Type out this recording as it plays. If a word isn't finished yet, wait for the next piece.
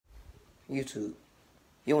YouTube,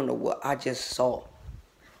 you don't know what I just saw.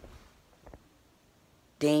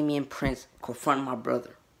 Darion Prince confronting my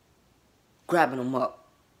brother, grabbing him up.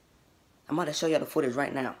 I'm about to show y'all the footage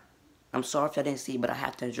right now. I'm sorry if y'all didn't see, but I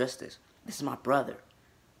have to address this. This is my brother.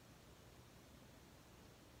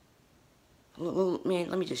 Look, man,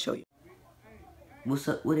 let me just show you. What's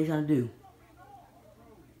up? What are they trying to do?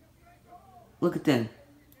 Look at them.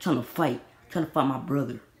 Trying to fight my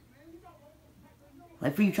brother.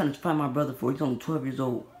 Like, for you trying to fight my brother for? He's only 12 years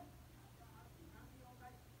old.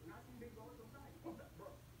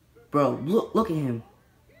 Bro, look at him.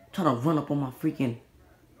 Trying to run up on my freaking...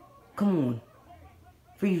 Come on.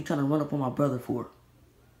 For you trying to run up on my brother for?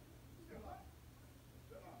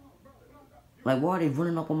 Like, why are they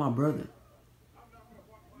running up on my brother?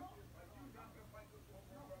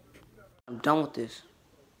 I'm done with this.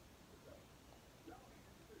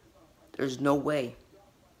 There's no way.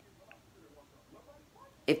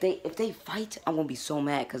 If they fight, I'm gonna be so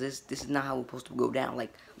mad because this is not how we're supposed to go down.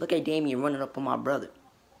 Like, look at Darion running up on my brother.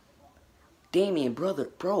 Darion, brother,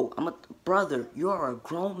 bro, I'm a brother. You are a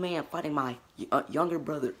grown man fighting my younger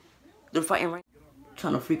brother. They're fighting right now.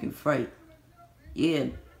 Trying to freaking fight. Yeah.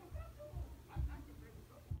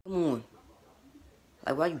 Come on.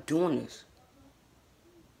 Like, why are you doing this?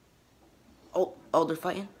 Oh, they're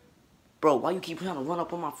fighting? Bro, why you keep trying to run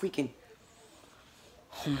up on my freaking...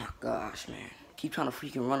 Oh my gosh, man. Keep trying to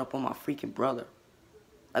freaking run up on my freaking brother.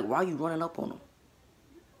 Like, why are you running up on him?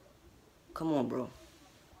 Come on, bro.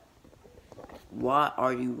 Why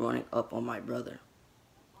are you running up on my brother?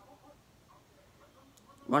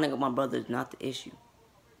 Running up my brother is not the issue.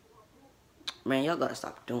 Man, y'all gotta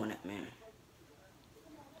stop doing that, man.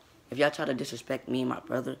 If y'all try to disrespect me and my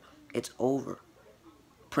brother, it's over.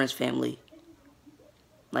 Prince family.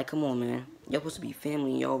 Like, come on, man. Y'all supposed to be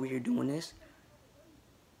family and y'all over here doing this.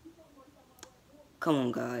 Come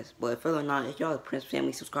on, guys. But further or not, if y'all Prince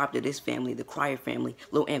family, subscribe to this family, the Crier family,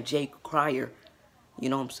 Lil MJ Crier. You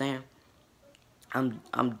know what I'm saying?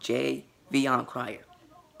 I'm J Vion Crier.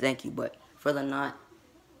 Thank you. But further or not,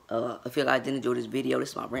 if you guys didn't enjoy this video,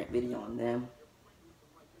 this is my rant video on them.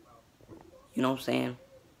 You know what I'm saying?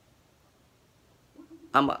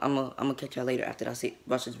 I'm gonna catch y'all later after I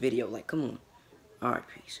watch this video. Like, come on. Alright,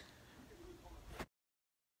 peace.